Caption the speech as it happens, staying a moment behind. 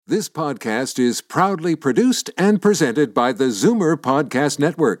This podcast is proudly produced and presented by the Zoomer Podcast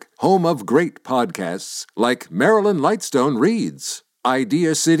Network, home of great podcasts like Marilyn Lightstone Reads,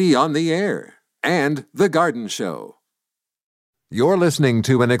 Idea City on the Air, and The Garden Show. You're listening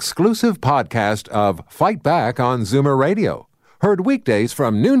to an exclusive podcast of Fight Back on Zoomer Radio, heard weekdays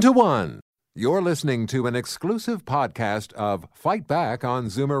from noon to 1. You're listening to an exclusive podcast of Fight Back on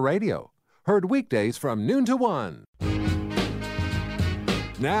Zoomer Radio, heard weekdays from noon to 1.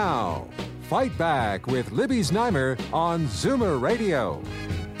 Now, Fight Back with Libby Znaimer on Zoomer Radio.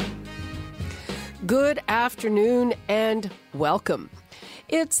 Good afternoon and welcome.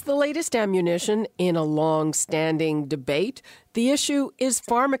 It's the latest ammunition in a long-standing debate. The issue is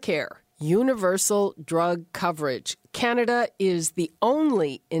pharmacare, universal drug coverage. Canada is the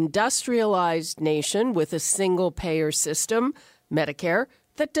only industrialized nation with a single-payer system, Medicare,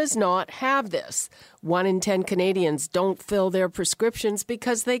 that does not have this. 1 in 10 Canadians don't fill their prescriptions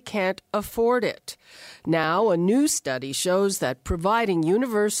because they can't afford it. Now, a new study shows that providing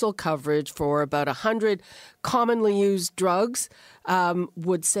universal coverage for about 100 commonly used drugs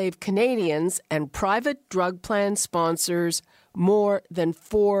would save Canadians and private drug plan sponsors more than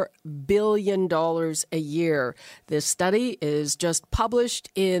 $4 billion a year. This study is just published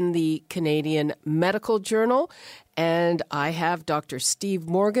in the Canadian Medical Journal, and I have Dr. Steve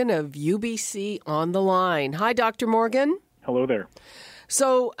Morgan of UBC on the line. Hi, Dr. Morgan. Hello there.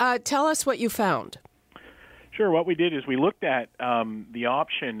 So tell us what you found. Sure. What we did is we looked at the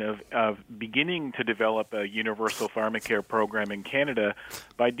option of beginning to develop a universal pharmacare program in Canada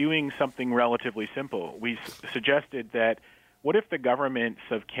by doing something relatively simple. We suggested that what if the governments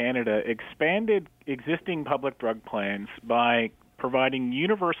of Canada expanded existing public drug plans by providing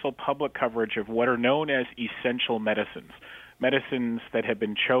universal public coverage of what are known as essential medicines, medicines that have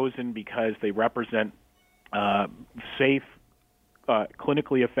been chosen because they represent safe,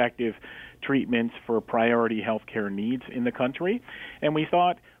 clinically effective treatments for priority healthcare needs in the country. And we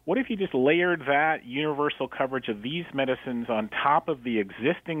thought, what if you just layered that universal coverage of these medicines on top of the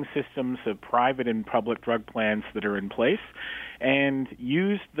existing systems of private and public drug plans that are in place and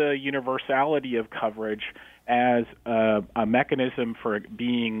used the universality of coverage as a mechanism for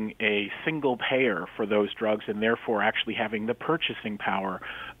being a single payer for those drugs and therefore actually having the purchasing power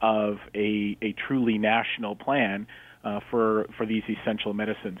of a truly national plan for these essential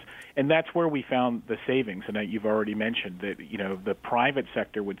medicines. And that's where we found the savings. And you've already mentioned that, the private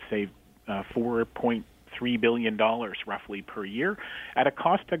sector would save $4.3 billion roughly per year at a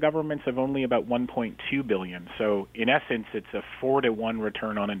cost to governments of only about $1.2 billion. So in essence, it's a 4-to-1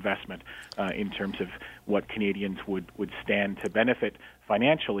 return on investment in terms of what Canadians would stand to benefit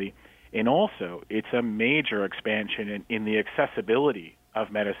financially. And also, it's a major expansion in the accessibility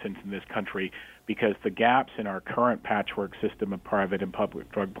of medicines in this country, because the gaps in our current patchwork system of private and public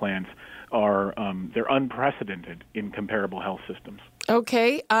drug plans are they're unprecedented in comparable health systems.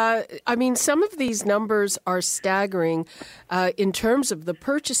 Okay. Some of these numbers are staggering in terms of the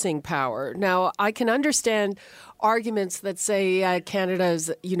purchasing power. Now, I can understand arguments that say Canada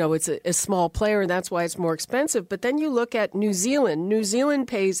is, it's a small player and that's why it's more expensive. But then you look at New Zealand. New Zealand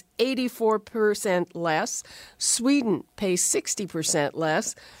pays 84% less. Sweden pays 60%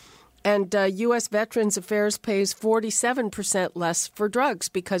 less. And U.S. Veterans Affairs pays 47% less for drugs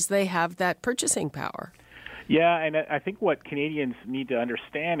because they have that purchasing power. Yeah, and I think what Canadians need to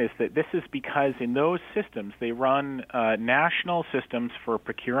understand is that this is because in those systems, they run national systems for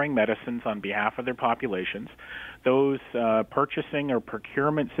procuring medicines on behalf of their populations. Those purchasing or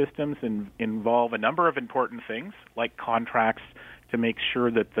procurement systems involve a number of important things, like contracts to make sure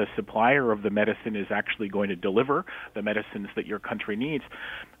that the supplier of the medicine is actually going to deliver the medicines that your country needs.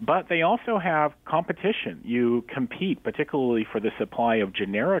 But they also have competition. You compete, particularly for the supply of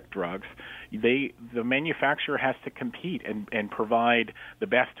generic drugs. The manufacturer has to compete and provide the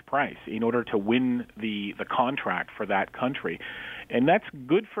best price in order to win the contract for that country. And that's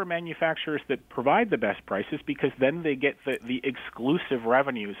good for manufacturers that provide the best prices because then they get the exclusive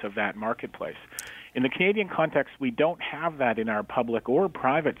revenues of that marketplace. In the Canadian context, we don't have that in our public or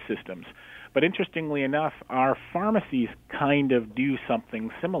private systems. But interestingly enough, our pharmacies kind of do something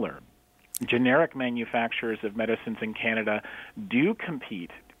similar. Generic manufacturers of medicines in Canada do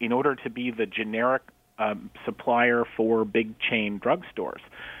compete in order to be the generic supplier for big chain drugstores.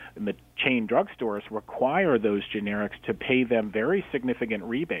 And the chain drugstores require those generics to pay them very significant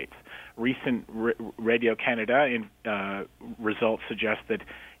rebates. Recent Radio-Canada results suggest that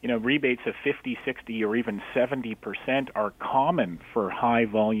rebates of 50, 60, or even 70% are common for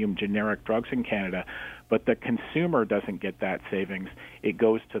high-volume generic drugs in Canada, but the consumer doesn't get that savings. It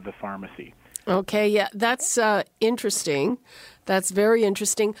goes to the pharmacy. Okay, yeah, that's interesting That's very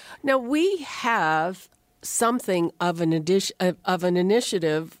interesting. Now, we have something of an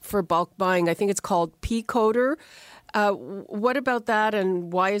initiative for bulk buying. I think it's called P-Coder. What about that,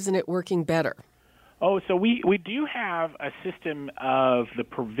 and why isn't it working better? Oh, so we do have a system of the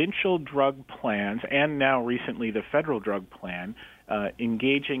provincial drug plans and now recently the federal drug plan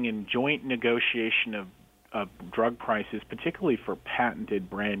engaging in joint negotiation of drug prices, particularly for patented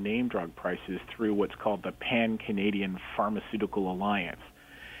brand name drug prices, through what's called the Pan-Canadian Pharmaceutical Alliance.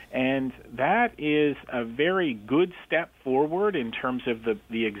 And that is a very good step forward in terms of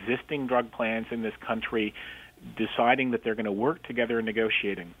the existing drug plans in this country deciding that they're going to work together and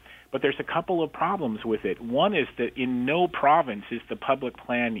negotiating. But there's a couple of problems with it. One is that in no province is the public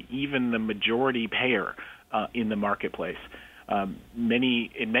plan even the majority payer in the marketplace. In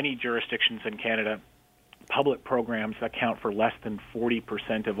many jurisdictions in Canada, public programs account for less than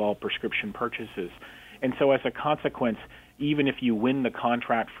 40% of all prescription purchases. And so as a consequence, even if you win the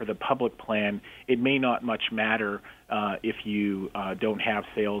contract for the public plan, it may not much matter if you don't have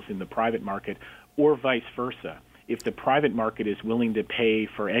sales in the private market, or vice versa. If the private market is willing to pay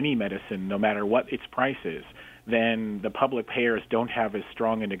for any medicine, no matter what its price is, then the public payers don't have as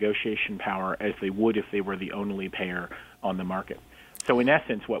strong a negotiation power as they would if they were the only payer on the market. So in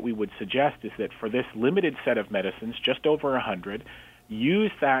essence, what we would suggest is that for this limited set of medicines, just over 100,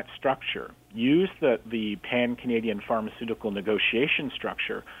 use that structure, use the Pan-Canadian Pharmaceutical negotiation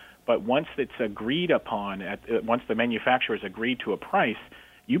structure, but once it's agreed upon, once the manufacturers agree to a price,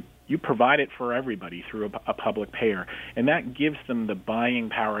 you provide it for everybody through a public payer. And that gives them the buying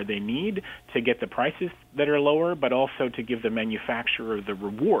power they need to get the prices that are lower, but also to give the manufacturer the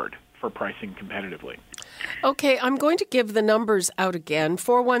reward for pricing competitively. Okay, I'm going to give the numbers out again.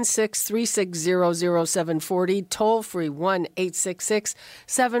 416-360-0740, toll-free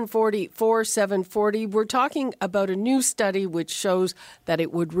 1-866-740-4740. We're talking about a new study which shows that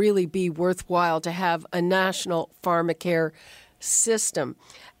it would really be worthwhile to have a national pharmacare system.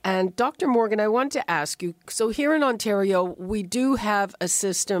 And Dr. Morgan, I want to ask you, so here in Ontario, we do have a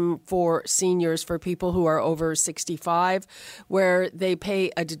system for seniors, for people who are over 65, where they pay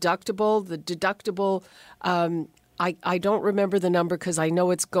a deductible. The deductible, I don't remember the number because I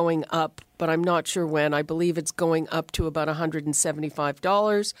know it's going up, but I'm not sure when. I believe it's going up to about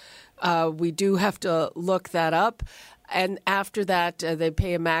 $175. We do have to look that up. And after that, they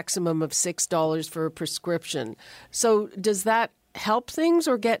pay a maximum of $6 for a prescription. So does that help things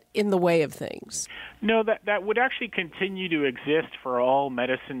or get in the way of things? No, that would actually continue to exist for all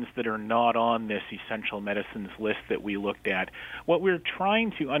medicines that are not on this essential medicines list that we looked at. What we're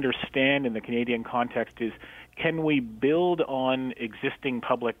trying to understand in the Canadian context is, can we build on existing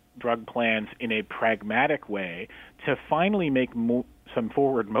public drug plans in a pragmatic way to finally make some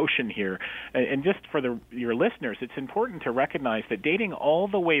forward motion here? And just for your listeners, it's important to recognize that dating all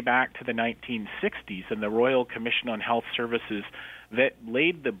the way back to the 1960s and the Royal Commission on Health Services that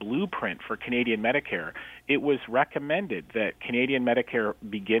laid the blueprint for Canadian Medicare, it was recommended that Canadian Medicare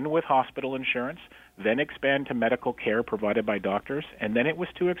begin with hospital insurance, then expand to medical care provided by doctors, and then it was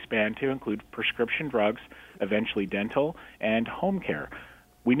to expand to include prescription drugs, eventually dental, and home care.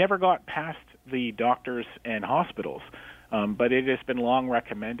 We never got past the doctors and hospitals, but it has been long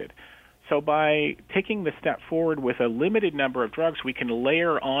recommended. So by taking the step forward with a limited number of drugs, we can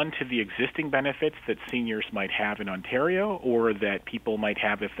layer on to the existing benefits that seniors might have in Ontario or that people might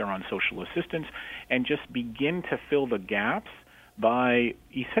have if they're on social assistance, and just begin to fill the gaps by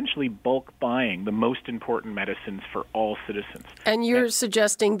essentially bulk buying the most important medicines for all citizens. And you're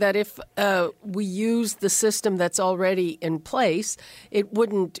suggesting that if we use the system that's already in place, it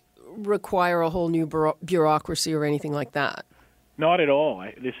wouldn't require a whole new bureaucracy or anything like that? Not at all.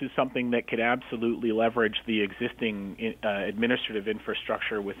 This is something that could absolutely leverage the existing administrative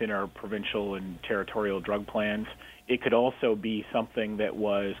infrastructure within our provincial and territorial drug plans. It could also be something that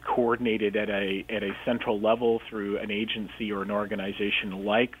was coordinated at a central level through an agency or an organization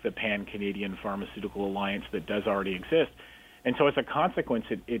like the Pan-Canadian Pharmaceutical Alliance that does already exist. And so as a consequence,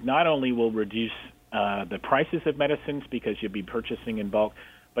 it not only will reduce the prices of medicines because you'll be purchasing in bulk,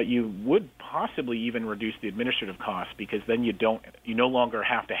 but you would possibly even reduce the administrative costs because then you no longer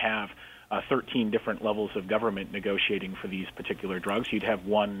have to have 13 different levels of government negotiating for these particular drugs. You'd have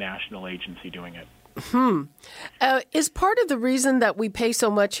one national agency doing it. Is part of the reason that we pay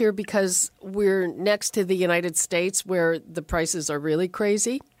so much here because we're next to the United States where the prices are really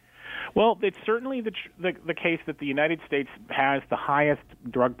crazy? Well, it's certainly the case that the United States has the highest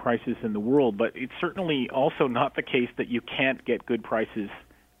drug prices in the world, but it's certainly also not the case that you can't get good prices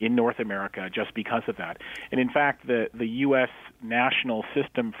in North America just because of that. And in fact, the U.S. national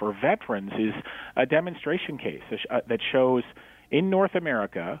system for veterans is a demonstration case that shows In North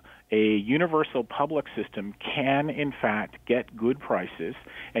America, a universal public system can, in fact, get good prices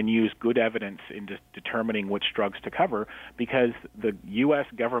and use good evidence in determining which drugs to cover because the U.S.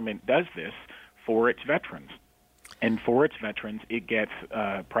 government does this for its veterans. And for its veterans, it gets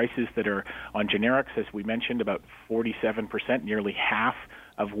prices that are on generics, as we mentioned, about 47%, nearly half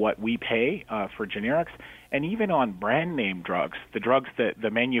of what we pay for generics, and even on brand name drugs, the drugs that the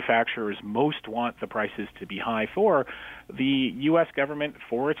manufacturers most want the prices to be high for, the U.S. government,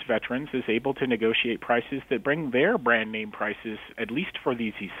 for its veterans, is able to negotiate prices that bring their brand name prices, at least for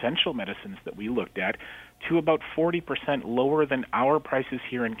these essential medicines that we looked at, to about 40% lower than our prices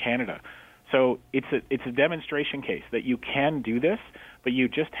here in Canada. So it's a demonstration case that you can do this, but you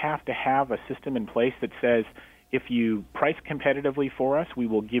just have to have a system in place that says, if you price competitively for us, we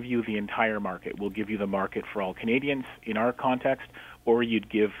will give you the entire market. We'll give you the market for all Canadians in our context, or you'd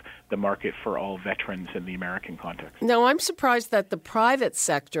give the market for all veterans in the American context. Now, I'm surprised that the private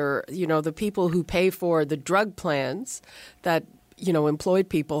sector, the people who pay for the drug plans that, employed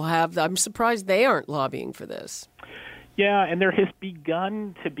people have, I'm surprised they aren't lobbying for this. Yeah, and there has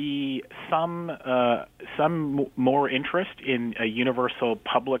begun to be some more interest in a universal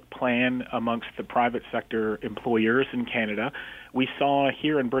public plan amongst the private sector employers in Canada. We saw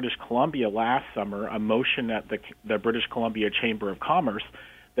here in British Columbia last summer a motion at the British Columbia Chamber of Commerce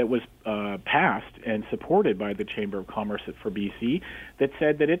that was passed and supported by the Chamber of Commerce for BC that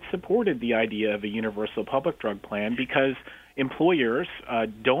said that it supported the idea of a universal public drug plan because employers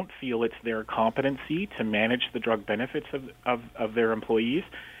don't feel it's their competency to manage the drug benefits of their employees.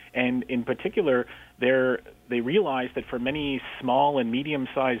 And in particular, they realize that for many small and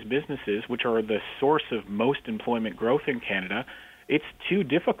medium-sized businesses, which are the source of most employment growth in Canada, it's too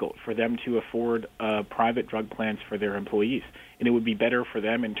difficult for them to afford private drug plans for their employees. And it would be better for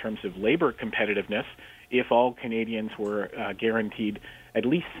them in terms of labor competitiveness if all Canadians were guaranteed at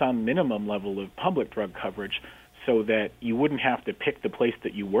least some minimum level of public drug coverage so that you wouldn't have to pick the place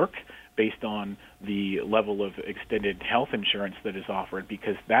that you work based on the level of extended health insurance that is offered,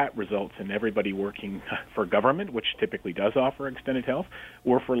 because that results in everybody working for government, which typically does offer extended health,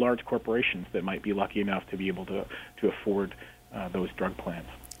 or for large corporations that might be lucky enough to be able to afford those drug plans.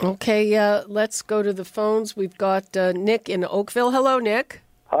 Okay, let's go to the phones. We've got Nick in Oakville. Hello, Nick.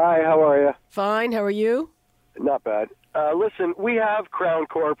 Hi, how are you? Fine, how are you? Not bad. Listen, we have crown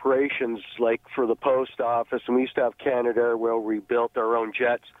corporations like for the post office, and we used to have Canada where we built our own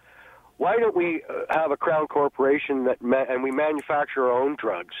jets. Why don't we have a crown corporation and we manufacture our own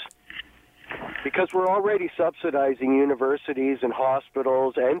drugs? Because we're already subsidizing universities and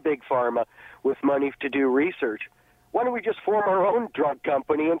hospitals and big pharma with money to do research. Why don't we just form our own drug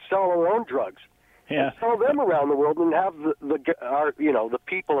company and sell our own drugs? Yeah. And sell them around the world and have the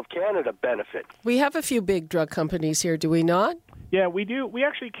people of Canada benefit. We have a few big drug companies here, do we not? Yeah, we do. We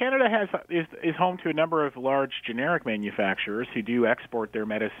actually, Canada is home to a number of large generic manufacturers who do export their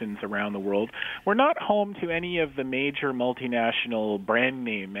medicines around the world. We're not home to any of the major multinational brand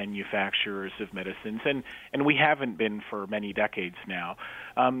name manufacturers of medicines, and we haven't been for many decades now.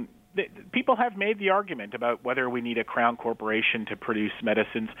 People have made the argument about whether we need a crown corporation to produce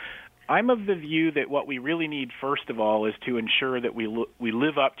medicines. I'm of the view that what we really need, first of all, is to ensure that we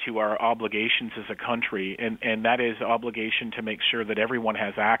live up to our obligations as a country, and that is obligation to make sure that everyone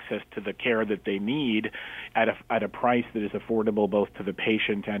has access to the care that they need at a price that is affordable both to the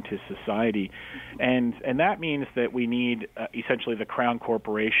patient and to society. And that means that we need essentially the Crown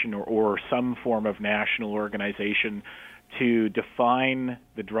Corporation or some form of national organization to define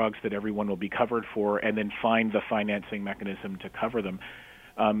the drugs that everyone will be covered for and then find the financing mechanism to cover them.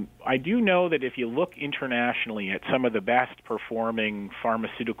 I do know that if you look internationally at some of the best performing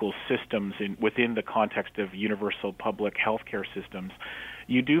pharmaceutical systems within the context of universal public healthcare systems,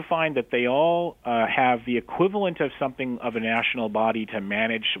 you do find that they all have the equivalent of something of a national body to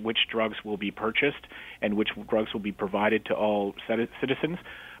manage which drugs will be purchased and which drugs will be provided to all citizens.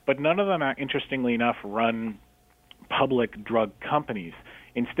 But none of them, interestingly enough, run public drug companies.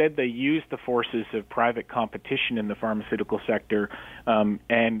 Instead, they use the forces of private competition in the pharmaceutical sector and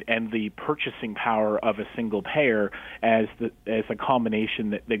the purchasing power of a single payer as a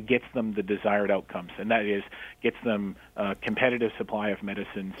combination that gets them the desired outcomes, and that is gets them a competitive supply of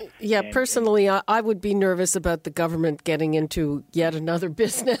medicines. Yeah, personally, I would be nervous about the government getting into yet another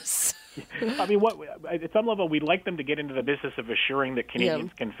business. I mean, at some level, we'd like them to get into the business of assuring that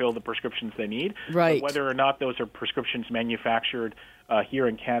Canadians can fill the prescriptions they need. Right. But whether or not those are prescriptions manufactured here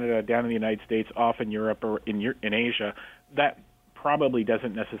in Canada, down in the United States, off in Europe, or in Asia, that probably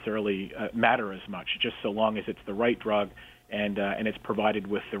doesn't necessarily matter as much, just so long as it's the right drug and it's provided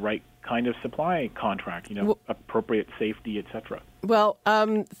with the right kind of supply contract, appropriate safety, etc. Well,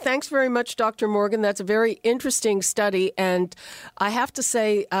 thanks very much, Dr. Morgan. That's a very interesting study. And I have to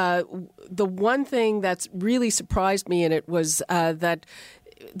say, the one thing that's really surprised me in it was that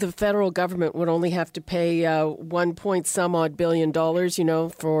the federal government would only have to pay $1 billion,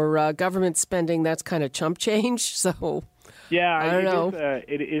 for government spending. That's kind of chump change. So, yeah, I don't know.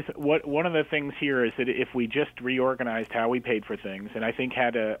 It is one of the things here is that if we just reorganized how we paid for things, and I think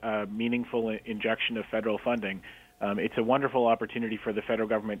had a meaningful injection of federal funding, it's a wonderful opportunity for the federal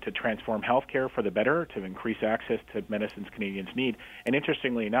government to transform healthcare for the better, to increase access to medicines Canadians need, and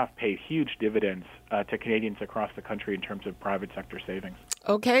interestingly enough, pay huge dividends to Canadians across the country in terms of private sector savings.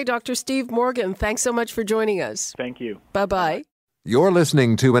 Okay, Dr. Steve Morgan, thanks so much for joining us. Thank you. Bye-bye. You're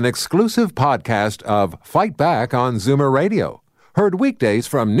listening to an exclusive podcast of Fight Back on Zoomer Radio, heard weekdays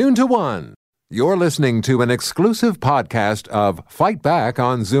from noon to 1. You're listening to an exclusive podcast of Fight Back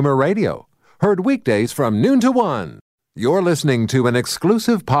on Zoomer Radio, heard weekdays from noon to 1. You're listening to an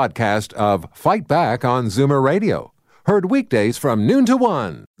exclusive podcast of Fight Back on Zoomer Radio, heard weekdays from noon to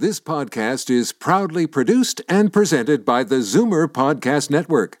 1. This podcast is proudly produced and presented by the Zoomer Podcast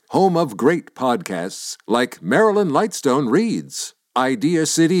Network, home of great podcasts like Marilyn Lightstone Reads, Idea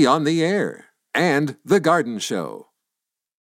City on the Air, and The Garden Show.